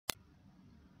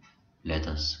Let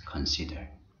us consider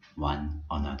one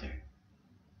another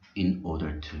in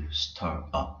order to stir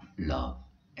up love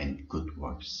and good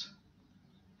works,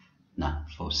 not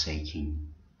forsaking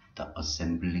the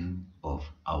assembling of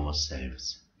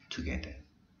ourselves together.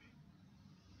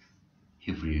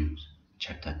 Hebrews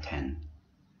chapter 10,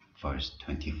 verse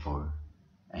 24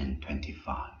 and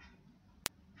 25.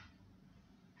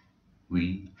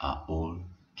 We are all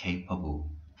capable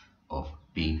of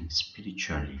being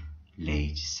spiritually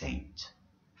lazy saints.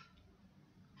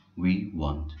 We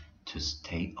want to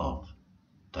stay off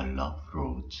the love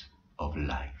roads of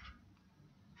life,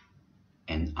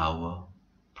 and our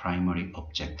primary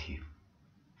objective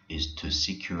is to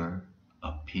secure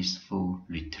a peaceful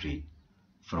retreat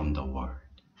from the world.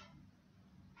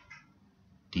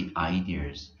 The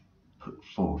ideas put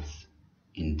forth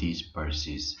in these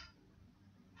verses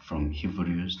from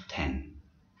Hebrews 10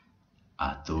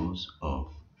 are those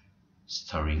of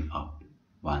stirring up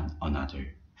one another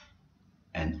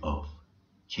and of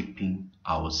keeping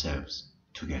ourselves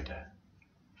together.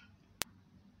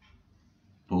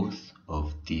 Both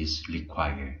of these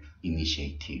require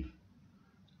initiative,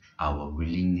 our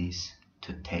willingness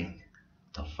to take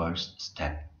the first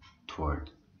step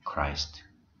toward Christ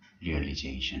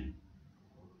realization,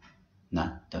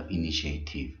 not the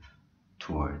initiative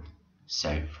toward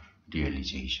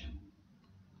self-realization.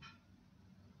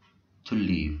 To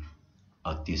live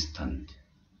a distant,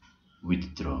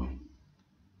 withdrawn,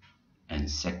 and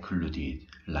secluded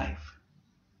life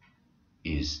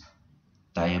is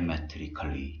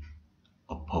diametrically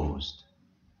opposed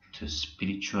to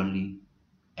spiritually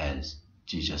as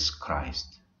Jesus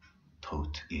Christ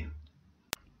taught it.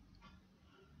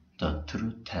 The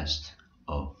true test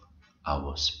of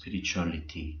our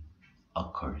spirituality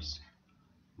occurs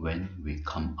when we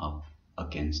come up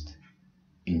against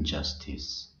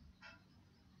injustice,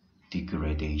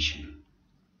 degradation,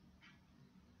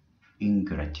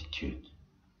 ingratitude,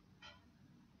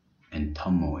 and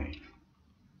turmoil,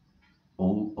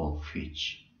 all of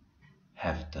which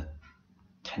have the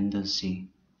tendency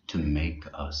to make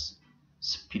us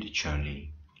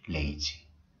spiritually lazy.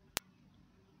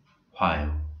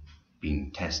 While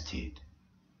being tested,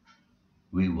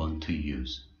 we want to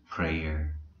use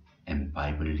prayer and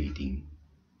Bible reading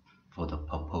for the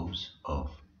purpose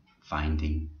of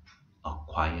finding a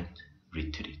quiet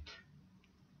retreat.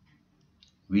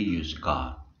 We use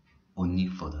God only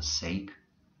for the sake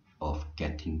of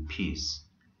getting peace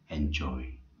and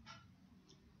joy.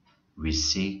 We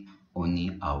seek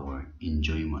only our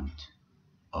enjoyment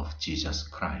of Jesus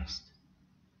Christ,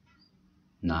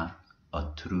 not a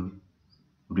true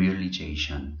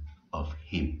realization of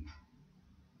Him.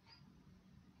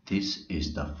 This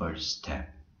is the first step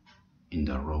in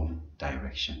the wrong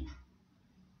direction.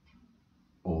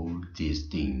 All these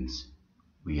things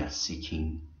we are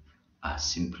seeking are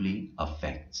simply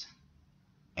effects,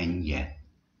 and yet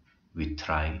we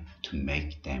try to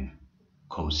make them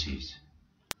causes.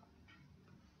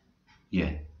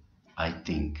 Yet I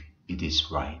think it is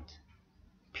right,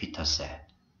 Peter said,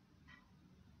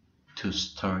 to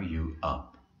stir you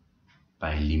up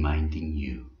by reminding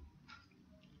you.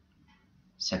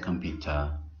 2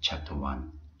 Peter chapter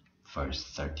 1, verse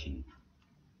 13.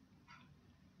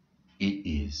 It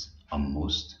is a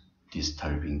most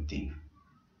disturbing thing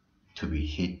to be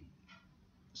hit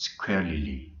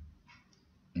squarely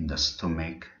in the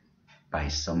stomach by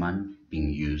someone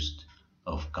being used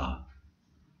of God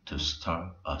to stir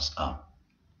us up,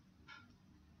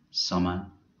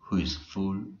 someone who is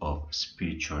full of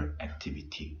spiritual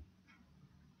activity.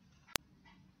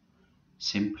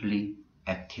 Simply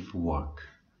active work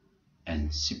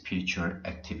and spiritual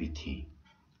activity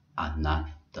are not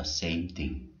the same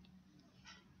thing.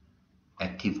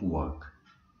 Active work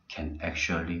can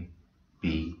actually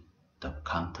be the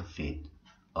counterfeit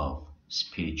of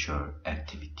spiritual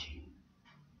activity.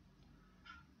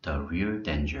 The real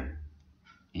danger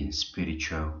in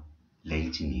spiritual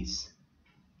laziness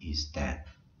is that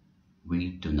we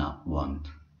do not want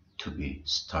to be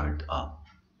stirred up.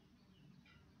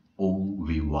 All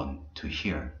we want to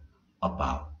hear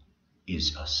about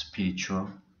is a spiritual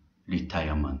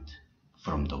retirement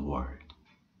from the world.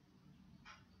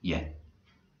 Yet,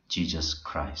 Jesus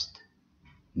Christ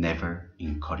never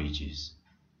encourages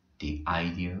the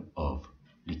idea of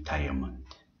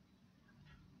retirement.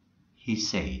 He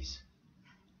says,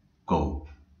 "Go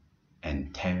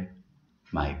and tell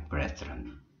my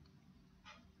brethren."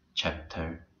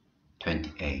 Chapter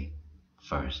 28,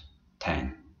 verse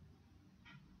 10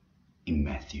 in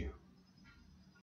Matthew.